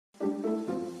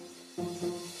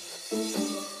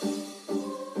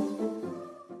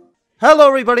Hello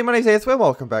everybody, my name is HOI4,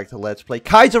 welcome back to Let's Play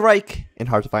Kaiserreich in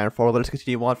Hearts of Iron 4. Let's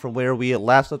continue on from where we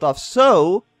last left off.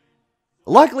 So,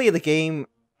 luckily the game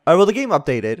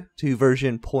updated to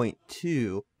version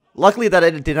 0.2. Luckily that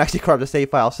it didn't actually corrupt the save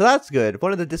file, so that's good.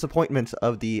 One of the disappointments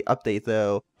of the update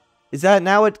though, is that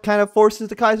now it kind of forces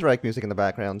the Kaiserreich music in the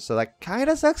background. So that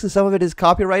kind of sucks, because some of it is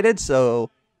copyrighted,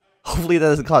 so hopefully that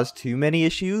doesn't cause too many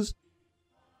issues.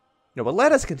 No, but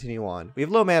let us continue on. We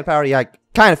have low manpower. Yeah, I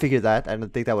kind of figured that. I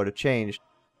don't think that would have changed.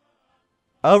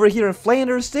 Over here in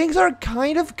Flanders, things are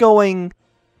kind of going,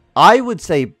 I would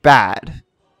say, bad.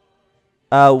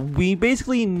 We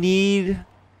basically need...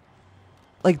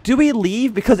 Like, do we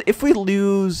leave? Because if we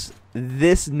lose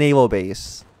this naval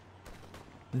base,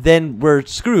 then we're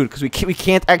screwed. Because we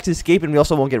can't actually escape and we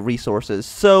also won't get resources.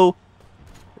 So,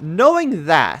 knowing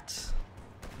that,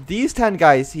 these 10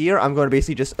 guys here, I'm going to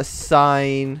basically just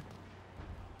assign...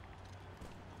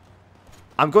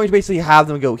 I'm going to basically have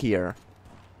them go here.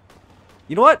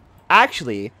 You know what?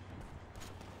 Actually,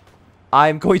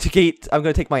 I'm going to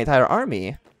take my entire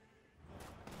army.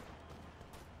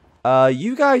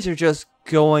 You guys are just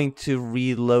going to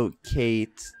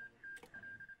relocate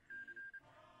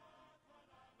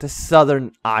to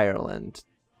Southern Ireland.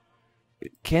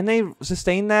 Can they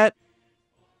sustain that?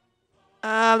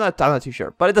 I'm not too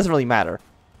sure, but it doesn't really matter.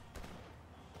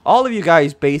 All of you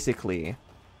guys, basically,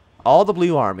 all the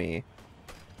blue army,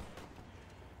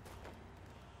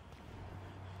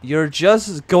 you're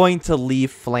just going to leave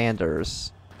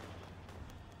Flanders.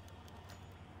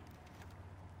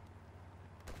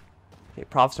 Okay,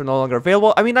 profits are no longer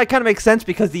available. I mean, that kind of makes sense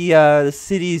because the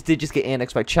cities did just get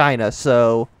annexed by China,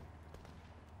 so...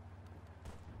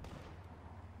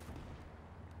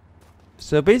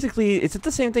 So basically, is it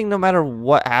the same thing no matter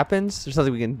what happens? There's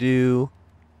nothing we can do.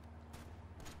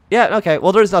 Yeah, okay.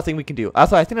 Well, there's nothing we can do.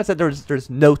 Also, I think I said there's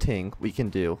nothing we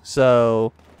can do.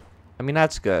 So, I mean,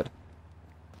 that's good.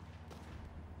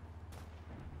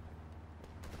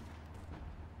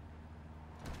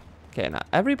 Okay, now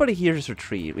everybody here just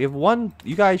retreat. We have one...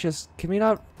 You guys just... Can we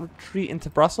not retreat into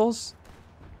Brussels?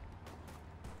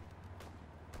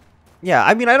 Yeah,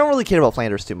 I mean, I don't really care about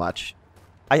Flanders too much.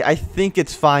 I think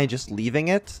it's fine just leaving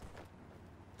it.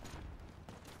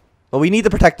 But we need to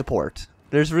protect the port.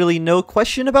 There's really no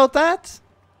question about that.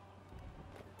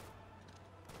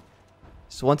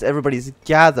 So once everybody's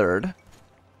gathered...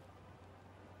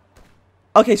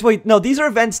 Okay, so wait, no, these are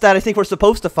events that I think we're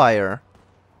supposed to fire.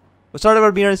 We started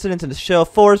our mere incident in the shell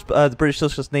force. The British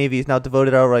Socialist Navy is now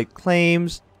devoted to outright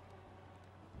claims.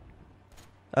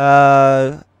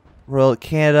 Royal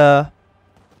Canada.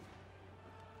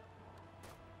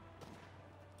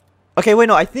 Okay, wait,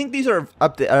 no, I think these are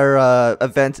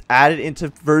events added into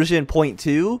version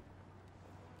 0.2.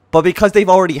 But because they've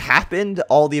already happened,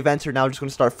 all the events are now just going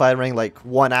to start firing like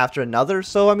one after another.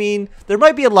 So, I mean, there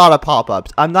might be a lot of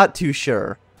pop-ups. I'm not too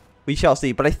sure. We shall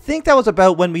see. But I think that was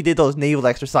about when we did those naval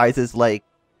exercises like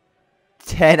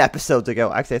 10 episodes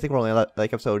ago. Actually, I think we're only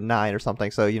like episode 9 or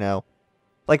something. So, you know,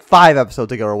 like 5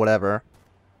 episodes ago or whatever.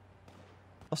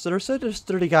 Oh, so there's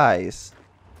 30 guys.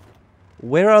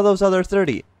 Where are those other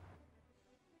 30?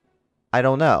 I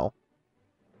don't know.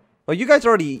 Well, you guys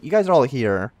are all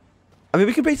here. I mean,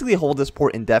 we could basically hold this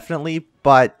port indefinitely,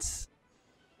 but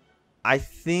I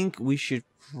think we should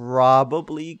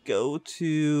probably go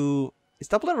to... Is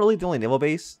Dublin really the only naval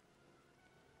base?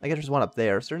 I guess there's one up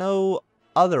there. Is there no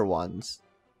other ones?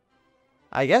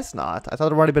 I guess not. I thought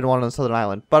there might have been one on Southern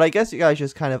Island. But I guess you guys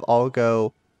just kind of all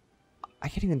go... I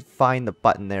can't even find the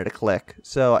button there to click.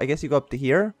 So I guess you go up to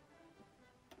here.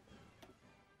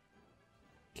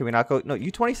 Can we not go? No, you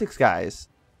 26 guys.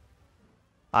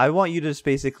 I want you to just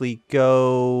basically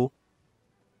go...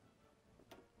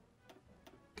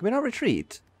 Can we not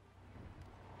retreat?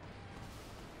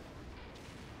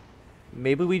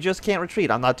 Maybe we just can't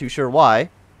retreat. I'm not too sure why.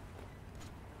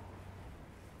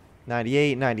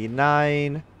 98,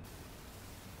 99.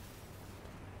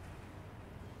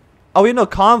 Oh, we have no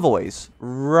convoys.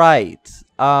 Right.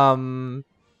 I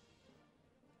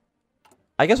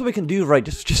guess what we can do, right,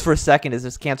 just for a second, is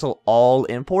just cancel all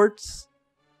imports.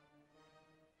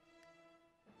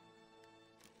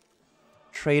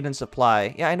 Trade and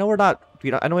supply. Yeah, I know we're not...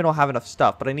 I know we don't have enough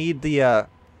stuff, but I need the...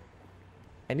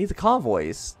 I need the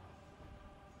convoys.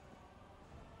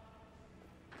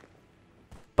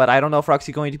 But I don't know if we're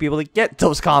actually going to be able to get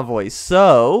those convoys,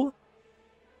 so...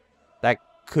 That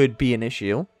could be an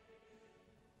issue.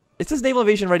 Is this naval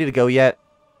invasion ready to go yet?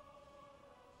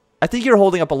 I think you're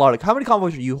holding up a lot of... How many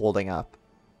convoys are you holding up?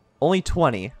 Only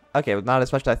 20. Okay, but not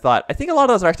as much as I thought. I think a lot of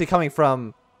those are actually coming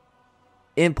from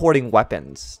importing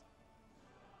weapons.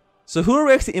 So who are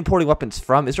we actually importing weapons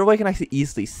from? Is there a way I can actually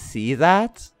easily see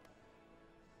that?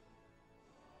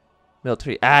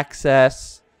 Military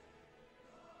access.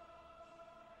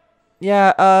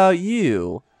 Yeah,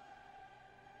 you.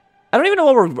 I don't even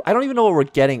know what we're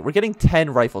getting. We're getting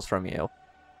 10 rifles from you.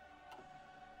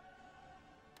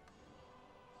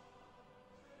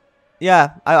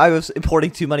 Yeah, I was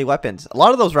importing too many weapons. A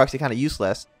lot of those were actually kind of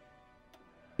useless.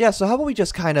 Yeah, so how about we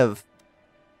just kind of...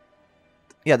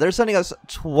 Yeah, they're sending us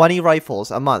 20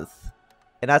 rifles a month.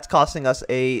 And that's costing us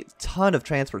a ton of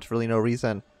transports for really no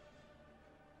reason.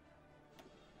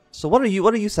 So what are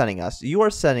you sending us? You are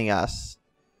sending us...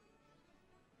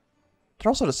 They're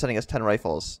also just sending us 10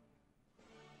 rifles.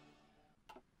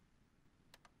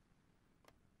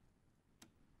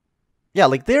 Yeah,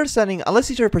 like they're sending... Unless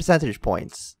these are percentage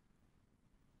points.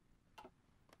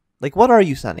 Like, what are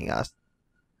you sending us?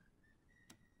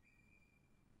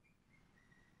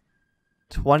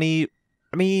 20...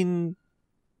 I mean...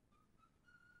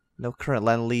 No current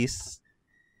lend-lease.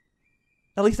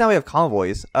 At least now we have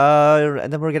convoys.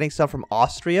 And then we're getting stuff from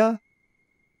Austria.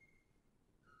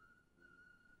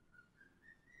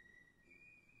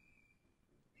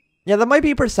 Yeah, that might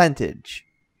be a percentage.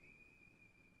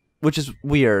 Which is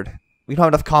weird. We don't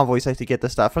have enough convoys to get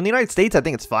this stuff. From the United States, I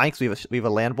think it's fine because we have a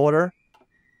land border.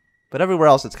 But everywhere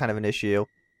else, it's kind of an issue.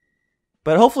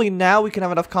 But hopefully now we can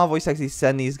have enough convoys to actually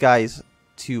send these guys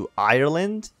to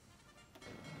Ireland.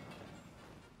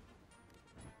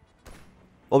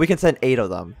 Well, we can send 8 of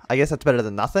them. I guess that's better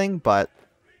than nothing, but...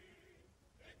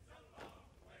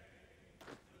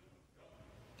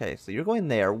 Okay, so you're going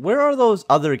there. Where are those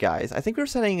other guys? I think we're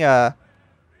sending, Like,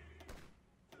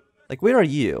 where are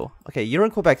you? Okay, you're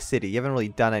in Quebec City. You haven't really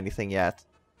done anything yet.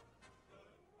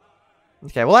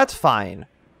 Okay, well, that's fine.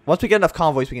 Once we get enough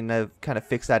convoys, we can kind of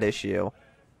fix that issue.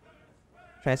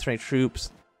 Transferring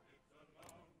troops.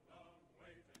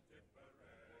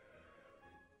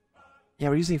 Yeah,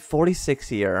 we're using 46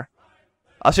 here.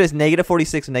 Australia's negative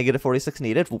 46 and negative 46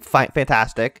 needed.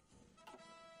 Fantastic.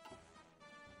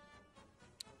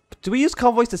 Do we use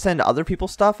convoys to send other people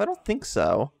stuff? I don't think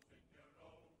so.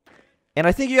 And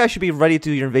I think you guys should be ready to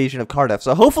do your invasion of Cardiff.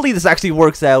 So hopefully this actually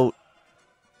works out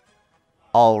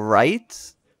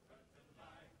alright.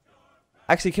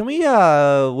 Actually, can we,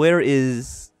 where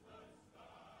is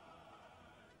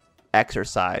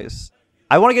exercise?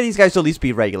 I want to get these guys to at least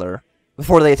be regular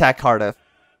before they attack Cardiff.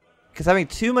 Because having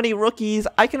too many rookies,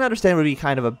 I can understand would be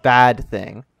kind of a bad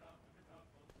thing.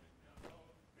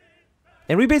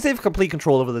 And we basically have complete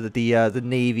control over the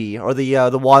navy or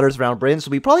the waters around Britain,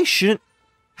 so we probably shouldn't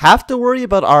have to worry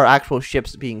about our actual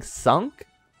ships being sunk.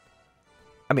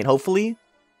 I mean, hopefully.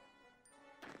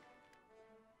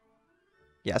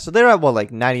 Yeah, so they're at, what,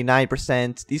 like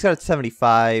 99%. These got at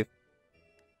 75.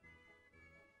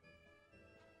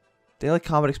 Daily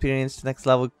combat experience, next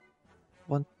level.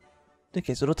 One.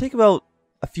 Okay, so it'll take about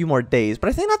a few more days, but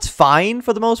I think that's fine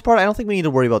for the most part. I don't think we need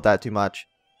to worry about that too much.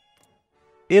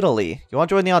 Italy. You want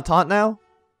to join the Entente now?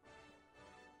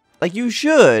 Like, you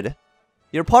should.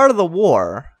 You're part of the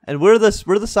war, and we're the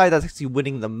side that's actually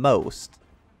winning the most.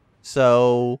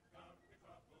 So,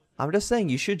 I'm just saying,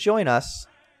 you should join us.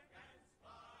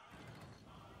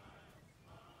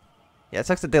 Yeah, it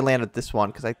sucks that they landed this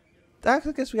one, because I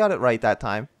guess we got it right that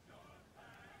time.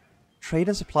 Trade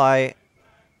and supply.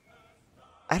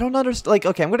 I don't understand. Like,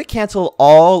 okay, I'm going to cancel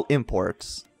all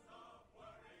imports.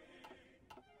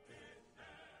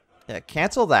 Yeah,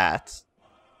 cancel that.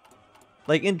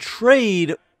 Like, in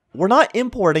trade, we're not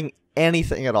importing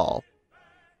anything at all.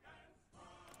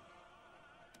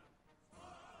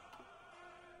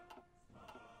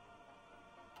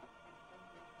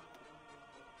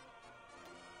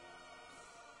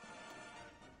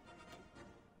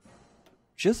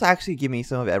 Just actually give me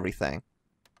some of everything.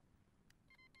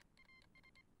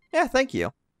 Yeah, thank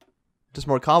you. Just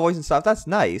more convoys and stuff. That's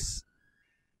nice.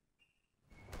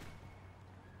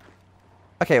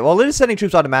 Okay, well, it is sending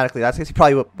troops automatically. That's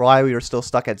probably why we were still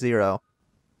stuck at 0.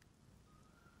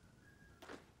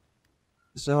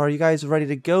 So are you guys ready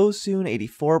to go soon?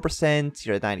 84%.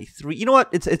 You're at 93. You know what?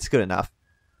 It's good enough.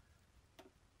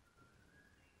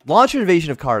 Launch your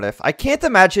invasion of Cardiff. I can't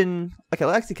imagine... Okay,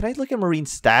 actually, can I look at Marine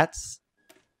stats?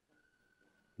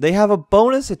 They have a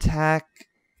bonus attack,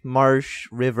 marsh,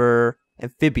 river,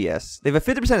 amphibious. They have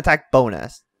a 50% attack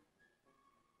bonus.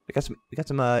 We got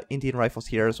some Indian rifles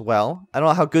here as well. I don't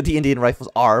know how good the Indian rifles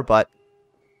are, but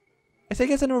I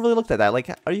guess I never really looked at that. Like,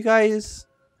 are you guys...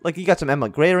 Like, you got some Emma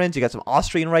Grarens, you got some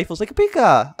Austrian rifles. Like, a big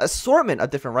assortment of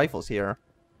different rifles here.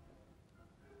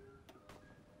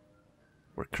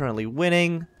 We're currently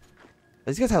winning.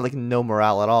 These guys have, like, no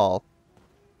morale at all.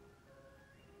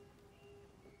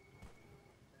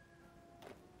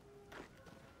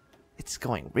 It's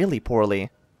going really poorly.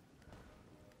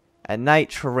 At night,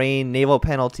 terrain, naval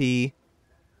penalty.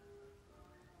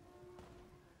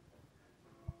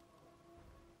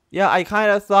 Yeah, I kind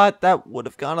of thought that would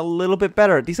have gone a little bit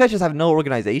better. These guys just have no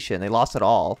organization. They lost it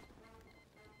all.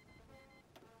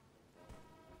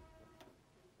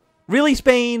 Really,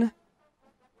 Spain?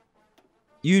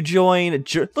 You join...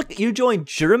 Look, you joined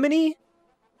Germany?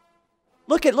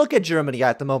 Look at Germany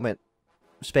at the moment.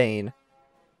 Spain.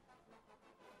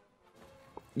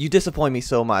 You disappoint me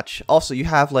so much. Also, you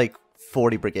have like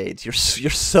 40 brigades. You're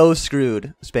so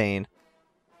screwed, Spain.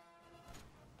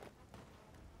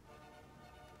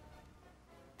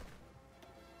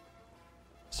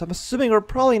 So I'm assuming we're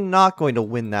probably not going to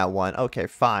win that one. Okay,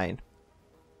 fine.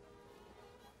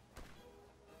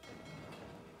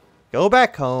 Go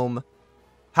back home.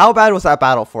 How bad was that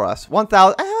battle for us?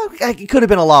 1,000. It could have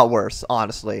been a lot worse,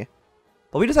 honestly.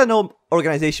 But we just had no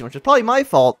organization, which is probably my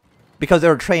fault because they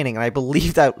were training, and I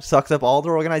believe that sucks up all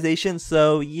their organization.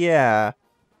 So yeah,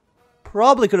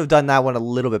 probably could have done that one a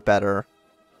little bit better.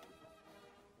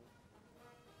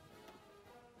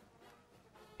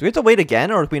 Do we have to wait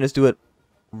again, or can we just do it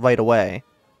right away?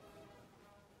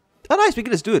 Oh, nice. We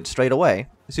can just do it straight away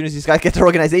as soon as these guys get their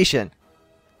organization.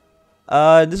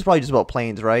 This is probably just about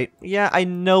planes, right? Yeah, I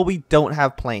know we don't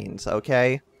have planes,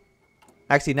 okay?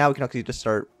 Actually, now we can actually just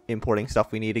start importing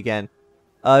stuff we need again.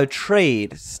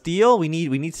 Trade. Steel? We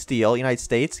need steel. United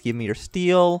States, give me your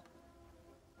steel.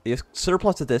 You have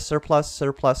surplus of this. Surplus.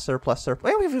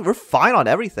 We're fine on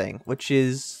everything, which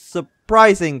is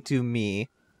surprising to me.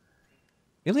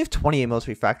 We only have 28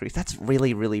 military factories. That's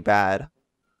really, really bad.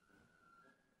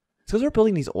 It's because we're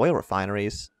building these oil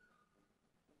refineries.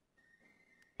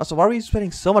 Also, why are we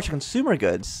spending so much on consumer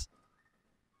goods?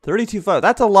 32.5.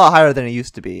 That's a lot higher than it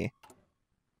used to be.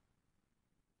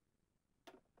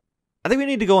 I think we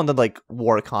need to go into, like,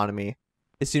 war economy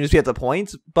as soon as we get the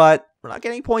points, but we're not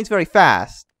getting points very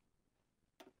fast.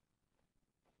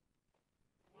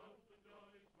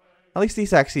 At least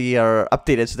these actually are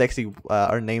updated, so they actually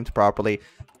are named properly.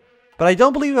 But I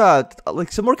don't believe,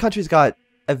 like, some more countries got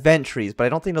event trees, but I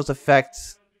don't think those affect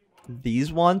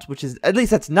these ones, which is, at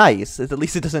least that's nice. At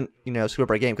least it doesn't, you know, screw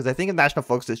up our game, because I think if national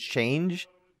focuses change,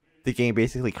 the game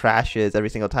basically crashes every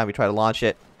single time we try to launch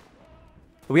it.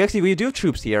 But we do have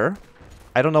troops here.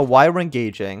 I don't know why we're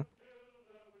engaging.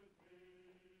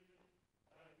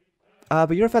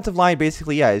 But your offensive line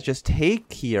basically, yeah, is just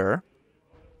take here.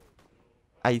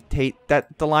 I hate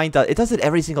that the line does it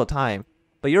every single time.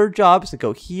 But your job is to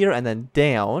go here and then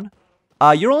down.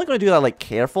 You're only going to do that, like,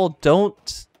 careful.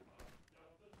 Don't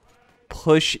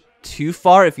push too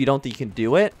far if you don't think you can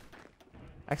do it.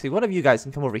 Actually, one of you guys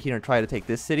can come over here and try to take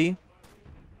this city.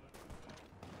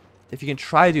 If you can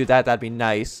try to do that, that'd be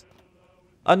nice.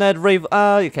 And then Rave,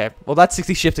 okay. Well, that's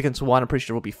 60 shift against 1. I'm pretty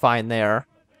sure we'll be fine there.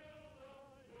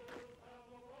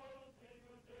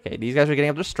 Okay, these guys are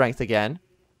getting up their strength again.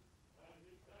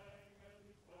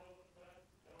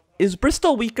 Is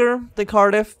Bristol weaker than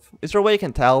Cardiff? Is there a way you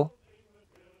can tell?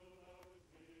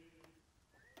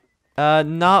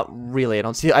 Not really. I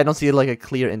don't see like a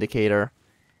clear indicator.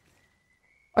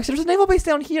 Actually, there's a naval base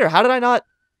down here. How did I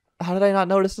not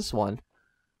notice this one?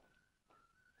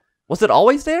 Was it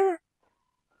always there?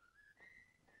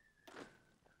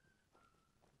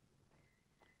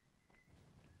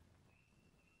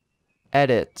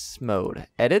 Edit mode.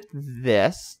 Edit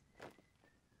this.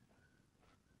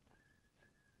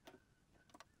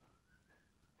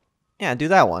 Yeah, do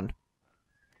that one.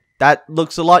 That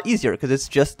looks a lot easier because it's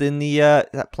just in the is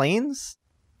that plains?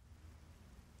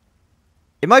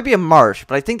 It might be a marsh,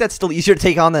 but I think that's still easier to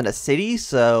take on than a city,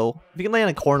 so if you can land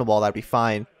in Cornwall, that'd be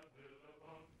fine.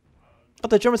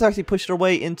 But the Germans actually pushed their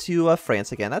way into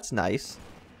France again. That's nice.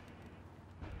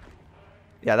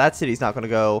 Yeah, that city's not going to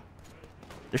go.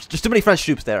 There's just too many French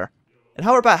troops there. And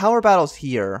how are battles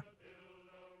here?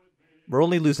 We're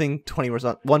only losing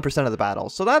 1% of the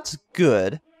battles, so that's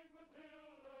good.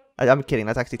 I'm kidding.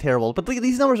 That's actually terrible. But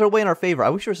these numbers are way in our favor. I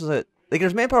wish there was like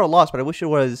there's manpower lost, but I wish there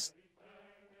was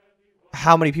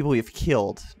how many people we've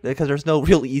killed, because there's no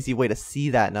real easy way to see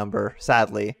that number,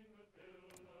 sadly.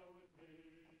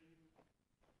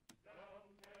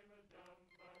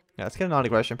 Yeah, let's get a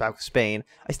non-aggression pact with Spain.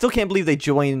 I still can't believe they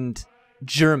joined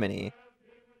Germany.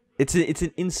 It's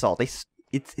an insult.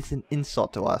 It's an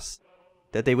insult to us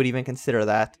that they would even consider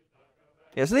that.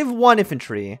 Yeah, so they have 1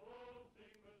 infantry.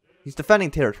 He's defending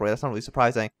territory. That's not really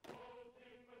surprising.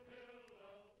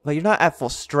 But you're not at full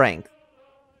strength.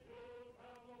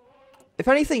 If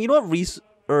anything, you know what?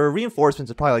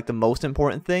 Reinforcements is probably like the most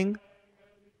important thing.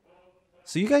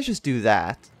 So you guys just do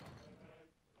that.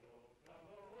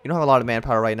 You don't have a lot of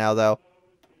manpower right now, though.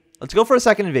 Let's go for a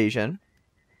second invasion.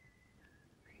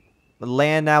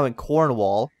 land now in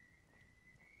Cornwall.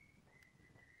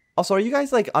 Also, are you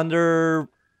guys, like, under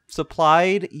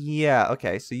supplied? Yeah,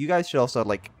 okay. So you guys should also,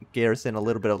 like, garrison a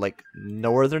little bit of, like,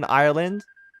 Northern Ireland.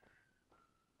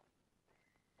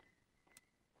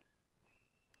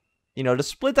 You know, to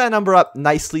split that number up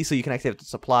nicely so you can actually have the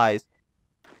supplies.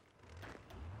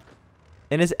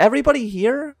 And is everybody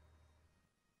here?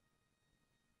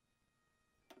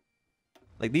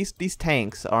 Like, these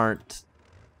tanks aren't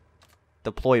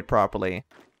deployed properly.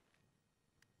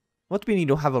 What do we need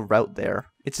to have a route there?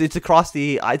 It's across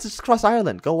it's just across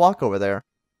Ireland. Go walk over there.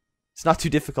 It's not too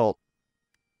difficult.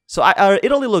 So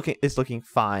Italy is looking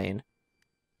fine.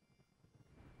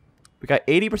 We got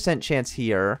 80% chance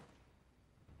here.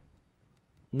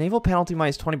 Naval penalty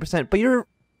minus 20%,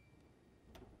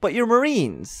 but you're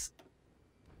Marines.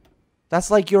 That's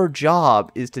like your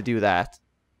job is to do that.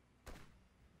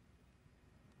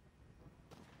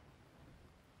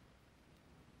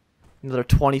 Another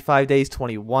 25 days,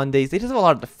 21 days. They just have a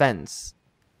lot of defense.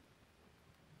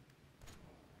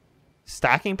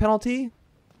 Stacking penalty?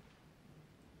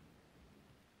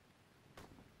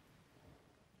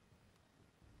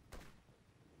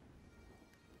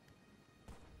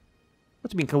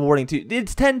 What do you mean awarding to?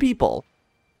 It's 10 people.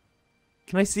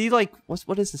 Can I see, like,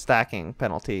 what is the stacking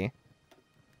penalty?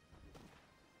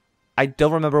 I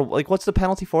don't remember, like, what's the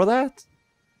penalty for that?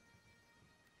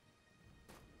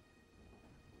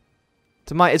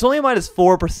 It's only a minus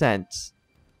 4%.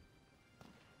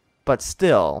 But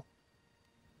still.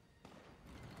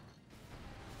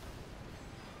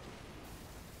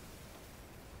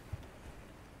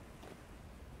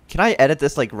 Can I edit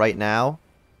this, like, right now?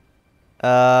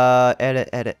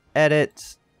 Edit.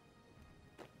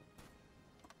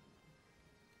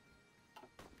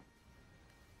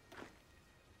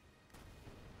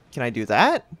 Can I do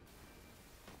that?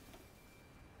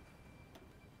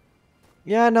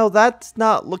 Yeah, no, that's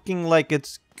not looking like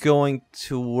it's going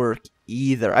to work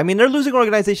either. I mean, they're losing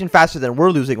organization faster than we're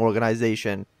losing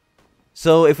organization.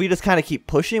 So if we just kind of keep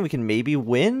pushing, we can maybe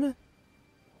win.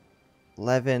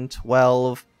 11,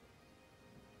 12.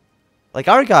 Like,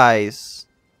 our guys,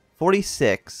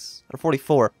 46 or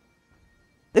 44.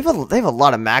 They have a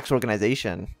lot of max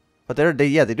organization, but they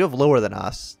do have lower than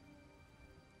us.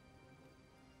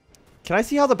 Can I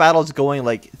see how the battle's going,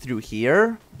 like, through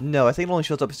here? No, I think it only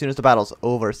shows up as soon as the battle's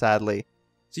over, sadly.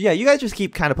 So yeah, you guys just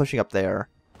keep kind of pushing up there.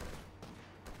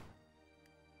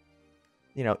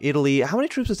 You know, Italy. How many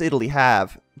troops does Italy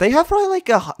have? They have probably like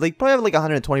probably have like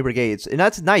 120 brigades, and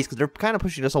that's nice because they're kind of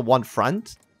pushing us on one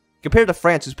front compared to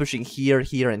France, who's pushing here,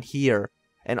 here, and here,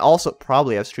 and also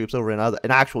probably has troops over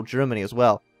in actual Germany as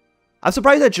well. I'm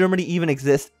surprised that Germany even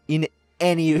exists in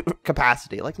any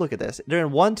capacity. Like, look at this. They're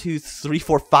in 1, 2, 3,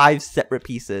 4, 5 separate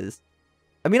pieces.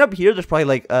 I mean, up here, there's probably,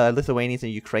 like, Lithuanians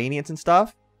and Ukrainians and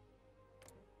stuff.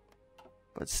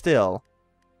 But still.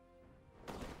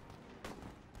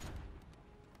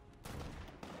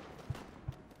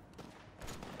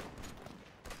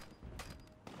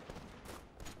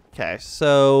 Okay,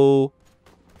 so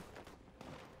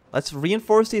let's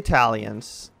reinforce the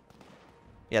Italians.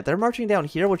 Yeah, they're marching down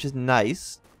here, which is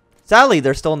nice. Sadly,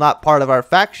 they're still not part of our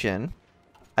faction.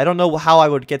 I don't know how I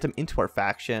would get them into our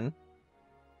faction.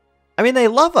 I mean, they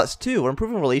love us, too. We're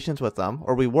improving relations with them.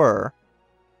 Or we were.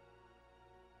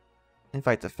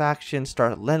 Invite the faction.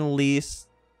 Start Lend-Lease.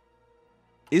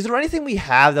 Is there anything we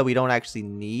have that we don't actually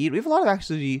need? We have a lot of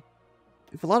We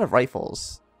have a lot of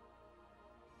rifles.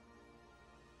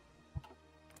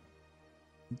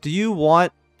 Do you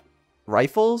want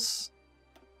rifles?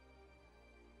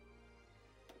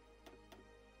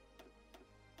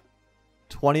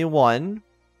 $21.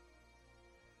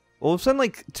 We'll spend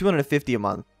like $250 a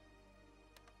month.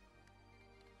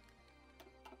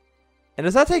 And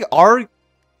does that take our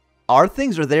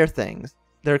things or their things?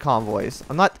 Their convoys.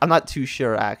 I'm not too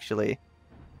sure actually.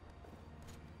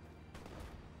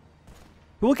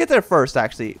 Who will get there first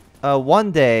actually?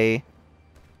 One day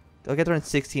they'll get there in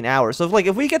 16 hours. So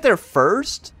if we get there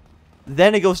first,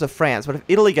 then it goes to France. But if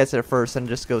Italy gets there first, then it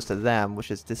just goes to them, which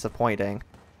is disappointing.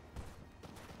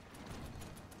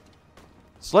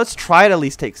 So let's try to at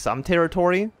least take some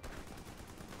territory.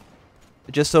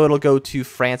 Just so it'll go to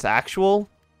France actual.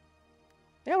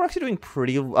 Yeah, we're actually doing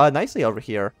pretty nicely over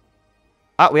here.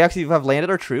 We actually have landed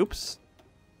our troops.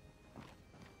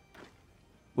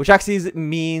 Which actually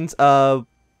means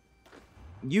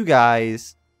you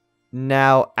guys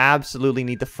now absolutely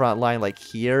need the front line like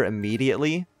here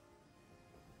immediately.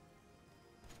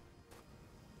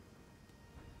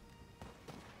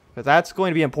 But that's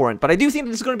going to be important. But I do think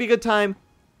this is going to be a good time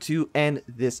to end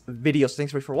this video. So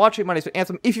thanks for watching. My name is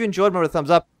Anthem. If you enjoyed, remember to thumbs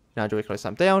up. If you not enjoy, click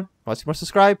thumbs down. If you want to see more,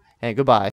 subscribe. And goodbye.